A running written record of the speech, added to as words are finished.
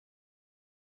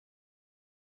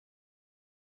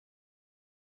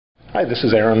Hi, this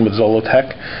is Aaron with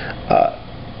Zollotech.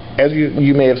 As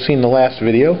you may have seen the last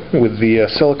video with the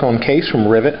silicone case from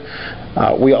Rivet,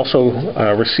 we also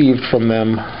received from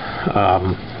them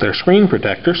their screen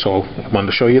protector, so I wanted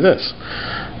to show you this.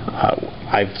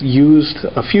 I've used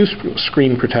a few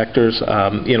screen protectors.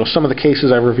 Some of the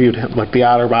cases I reviewed, like the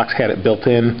OtterBox, had it built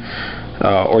in,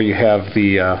 or you have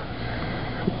the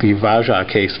Vaja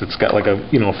case that's got like a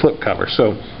flip cover.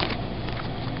 So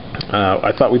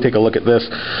I thought we'd take a look at this.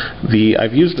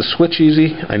 I've used the Switch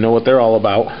Easy. I know what they're all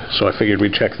about, so I figured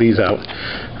we'd check these out.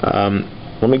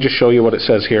 Let me just show you what it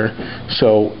says here.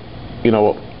 So,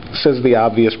 it says the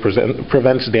obvious,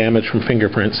 prevents damage from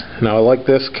fingerprints. Now, like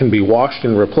this, can be washed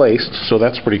and replaced, so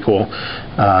that's pretty cool.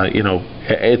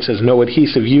 It says no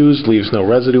adhesive used, leaves no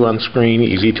residue on screen,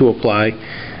 easy to apply.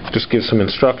 Just gives some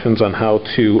instructions on how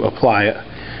to apply it.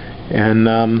 And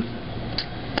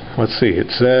let's see, it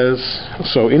says,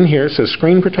 so in here it says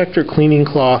screen protector, cleaning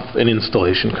cloth, and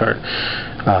installation card.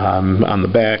 On the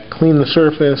back, clean the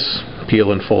surface,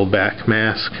 peel and fold back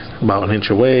mask about 1 inch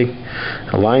away,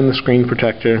 align the screen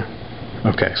protector.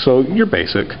 Okay, so your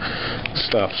basic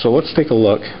stuff. So let's take a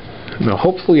look. Now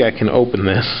hopefully I can open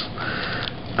this.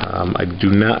 I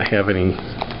do not have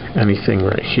anything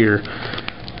right here.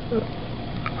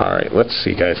 Alright, let's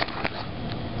see, guys.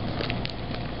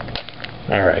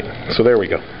 Alright, so there we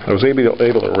go. I was able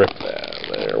to rip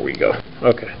that. There we go.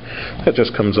 Okay, that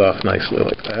just comes off nicely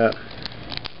like that.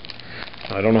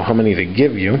 I don't know how many they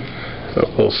give you, but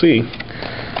we'll see.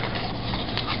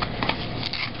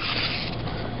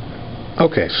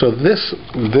 Okay, so this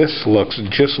looks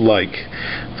just like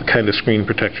the kind of screen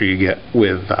protector you get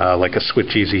with like a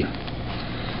Switch Easy.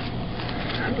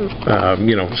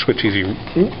 Switch Easy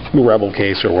Rebel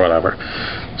case or whatever.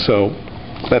 So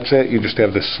that's it. You just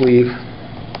have this sleeve.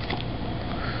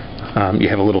 You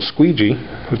have a little squeegee,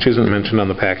 which isn't mentioned on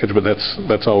the package, but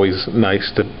that's always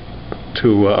nice to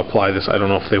apply this. I don't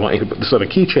know if they want you to put this on a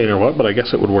keychain or what, but I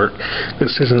guess it would work.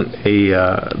 This isn't a.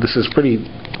 This is pretty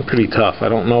tough. I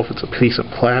don't know if it's a piece of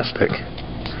plastic.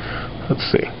 Let's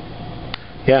see.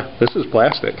 Yeah, this is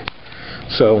plastic.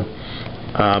 So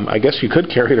I guess you could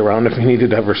carry it around if you needed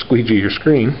to ever squeegee your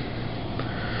screen.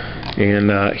 And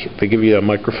they give you a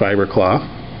microfiber cloth,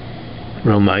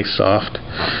 real nice, soft,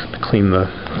 to clean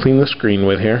the screen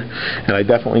with here. And I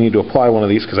definitely need to apply one of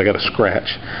these because I got a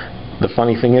scratch. The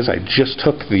funny thing is, I just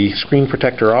took the screen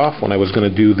protector off when I was going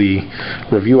to do the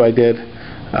review I did.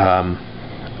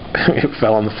 It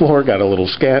fell on the floor, got a little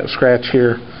scratch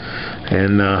here,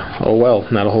 and oh well,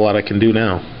 not a whole lot I can do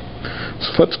now.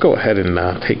 So let's go ahead and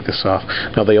take this off.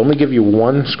 Now they only give you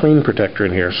one screen protector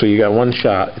in here, so you got one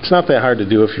shot. It's not that hard to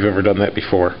do if you've ever done that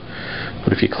before.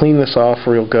 But if you clean this off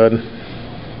real good.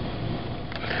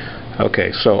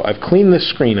 Okay, so I've cleaned this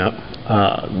screen up.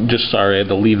 Sorry, I had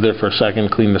to leave there for a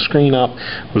second, clean the screen up.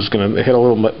 Was going to hit a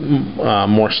little bit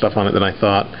more stuff on it than I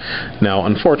thought. Now,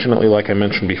 unfortunately, like I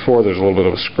mentioned before, there's a little bit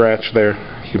of a scratch there.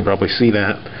 You can probably see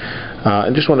that. I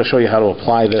just want to show you how to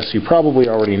apply this. You probably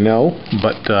already know,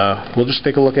 but we'll just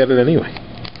take a look at it anyway.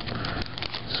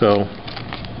 So,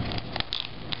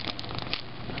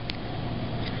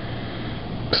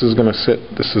 this is going to sit,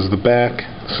 this is the back,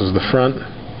 this is the front,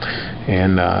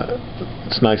 and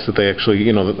it's nice that they actually,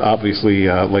 obviously,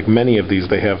 like many of these,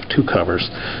 they have two covers.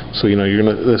 So,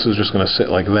 this is just going to sit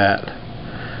like that.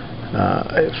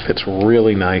 It fits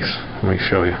really nice. Let me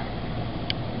show you.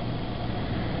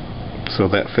 So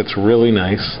that fits really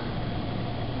nice.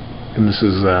 And this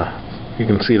is, you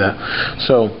can see that.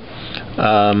 So,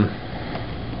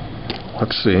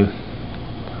 let's see.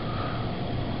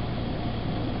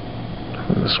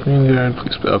 The screen guard,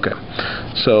 please. Okay.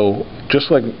 So,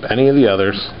 just like any of the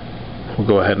others, we'll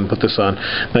go ahead and put this on.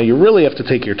 Now you really have to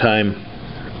take your time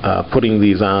putting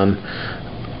these on.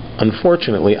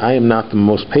 Unfortunately, I am not the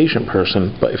most patient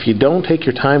person, but if you don't take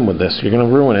your time with this, you're going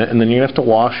to ruin it, and then you're going to have to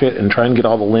wash it and try and get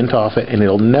all the lint off it, and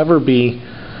it'll never be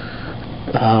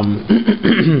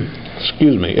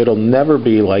excuse me, it'll never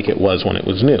be like it was when it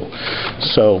was new.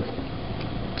 So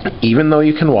even though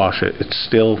you can wash it, it's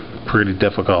still pretty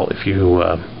difficult if you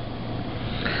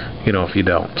if you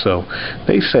don't. So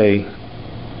they say,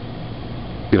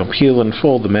 peel and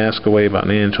fold the mask away about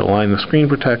 1 inch, align the screen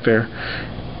protector.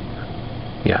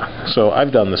 Yeah, so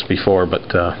I've done this before,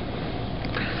 but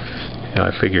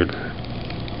I figured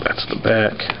that's the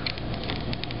back.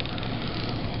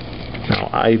 Now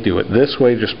I do it this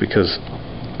way just because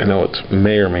I know it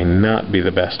may or may not be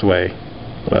the best way,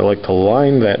 but I like to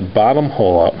line that bottom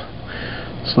hole up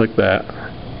just like that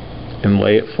and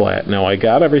lay it flat. Now I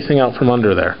got everything out from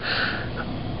under there.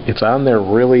 It's on there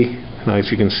really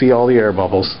nice. You can see all the air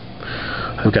bubbles.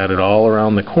 I've got it all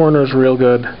around the corners real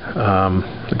good.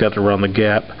 I've got it around the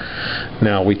gap.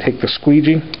 Now we take the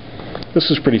squeegee. This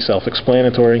is pretty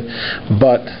self-explanatory,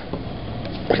 but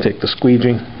we take the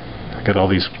squeegee. I got all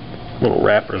these little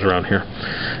wrappers around here.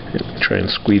 Try and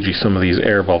squeegee some of these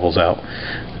air bubbles out.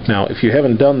 Now, if you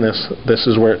haven't done this, this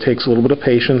is where it takes a little bit of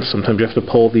patience. Sometimes you have to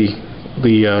pull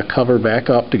the cover back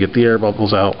up to get the air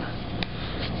bubbles out,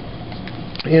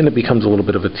 and it becomes a little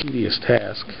bit of a tedious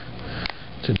task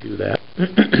to do that.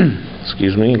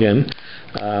 Excuse me again.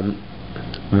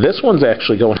 This one's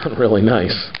actually going on really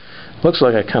nice. Looks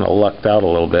like I kind of lucked out a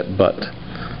little bit, but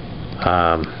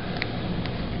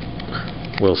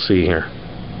we'll see here.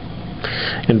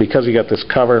 And because you got this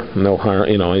cover, no harm,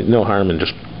 no harm in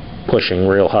just pushing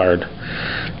real hard.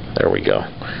 There we go.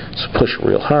 So push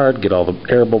real hard, get all the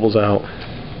air bubbles out.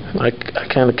 I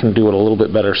kind of can do it a little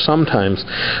bit better sometimes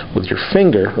with your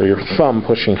finger or your thumb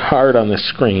pushing hard on this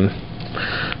screen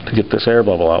to get this air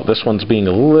bubble out. This one's being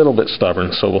a little bit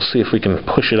stubborn, so we'll see if we can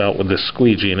push it out with this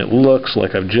squeegee, and it looks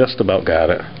like I've just about got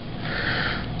it.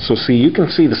 So see, you can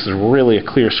see this is really a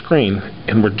clear screen,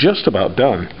 and we're just about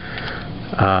done.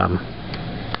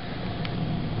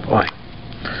 Boy.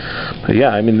 But yeah,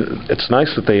 I mean, it's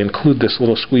nice that they include this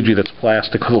little squeegee that's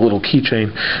plastic with a little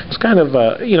keychain. It's kind of,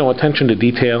 attention to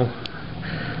detail.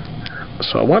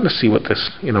 So I wanted to see what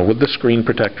this, with the screen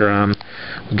protector on,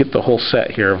 we'll get the whole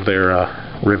set here of their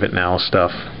Rivet Now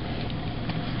stuff.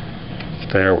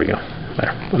 There we go.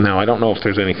 There. Now, I don't know if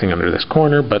there's anything under this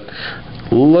corner, but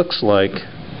looks like...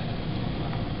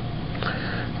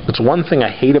 It's one thing I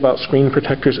hate about screen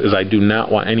protectors is I do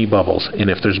not want any bubbles, and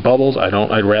if there's bubbles,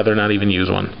 I'd rather not even use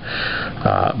one.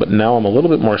 But now I'm a little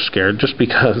bit more scared just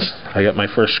because I got my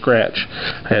first scratch.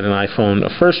 I had an iPhone, a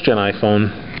first-gen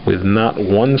iPhone, with not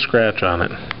one scratch on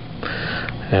it,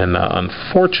 and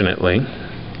unfortunately,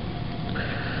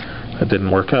 that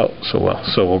didn't work out so well.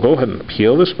 So we'll go ahead and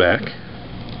peel this back,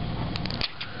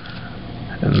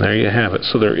 and there you have it.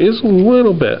 So there is a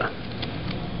little bit.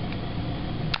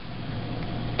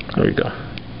 There we go.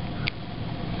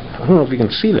 I don't know if you can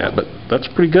see that, but that's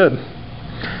pretty good.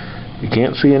 You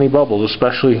can't see any bubbles,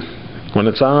 especially when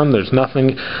it's on. There's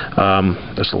nothing.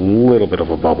 There's a little bit of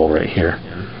a bubble right here.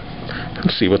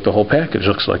 Let's see what the whole package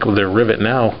looks like with their Rivet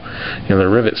Now, their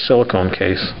Rivet silicone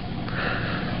case.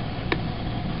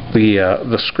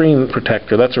 The screen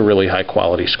protector, that's a really high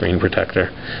quality screen protector.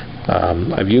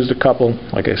 I've used a couple.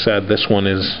 Like I said, this one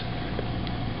is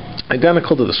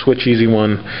identical to the Switch Easy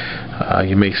one.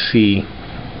 You may see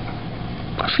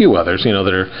a few others,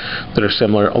 that are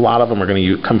similar. A lot of them are going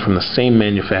to come from the same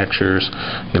manufacturers,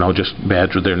 just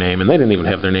badged with their name, and they didn't even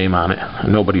have their name on it.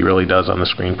 Nobody really does on the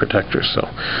screen protector. So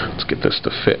let's get this to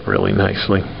fit really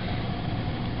nicely.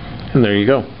 And there you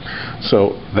go.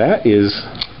 So that is,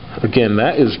 again,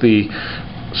 that is the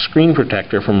screen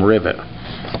protector from Rivet.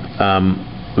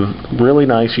 Really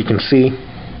nice. You can see.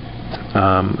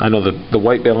 I know the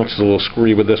white balance is a little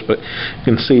screwy with this, but you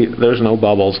can see there's no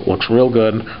bubbles. Looks real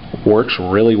good. Works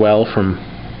really well from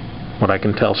what I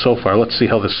can tell so far. Let's see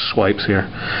how this swipes here.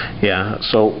 Yeah,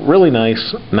 so really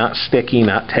nice. Not sticky,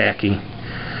 not tacky.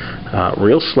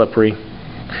 Real slippery.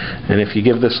 And if you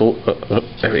give this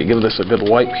a good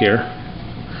wipe here,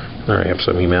 there I have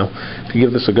some email. If you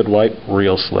give this a good wipe,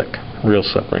 real slick, real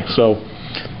slippery. So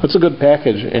that's a good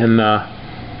package, and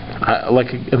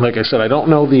like I said, I don't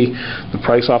know the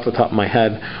price off the top of my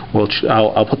head.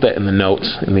 I'll put that in the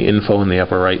notes, in the info in the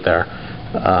upper right there.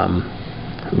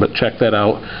 But check that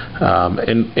out,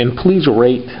 and please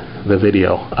rate the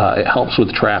video. It helps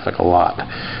with traffic a lot.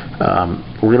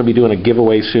 We're going to be doing a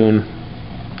giveaway soon.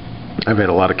 I've had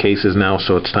a lot of cases now,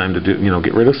 so it's time to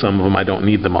get rid of some of them. I don't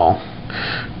need them all.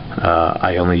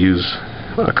 I only use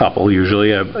a couple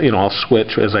usually. I'll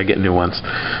switch as I get new ones.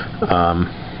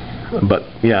 But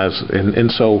yeah,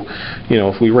 so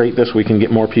if we rate this, we can get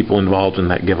more people involved in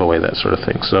that giveaway, that sort of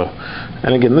thing. So,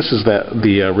 and again, this is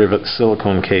the Rivet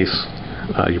silicone case.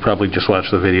 You probably just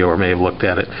watched the video or may have looked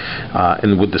at it,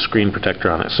 and with the screen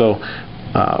protector on it. So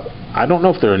I don't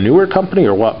know if they're a newer company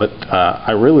or what, but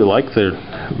I really like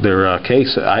their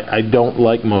case. I don't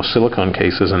like most silicone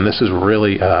cases, and this is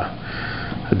really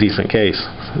a decent case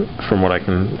from what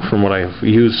I've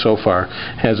used so far.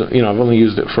 I've only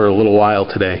used it for a little while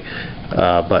today,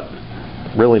 but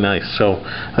really nice. So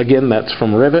again, that's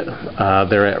from Rivet.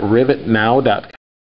 They're at rivetnow.com.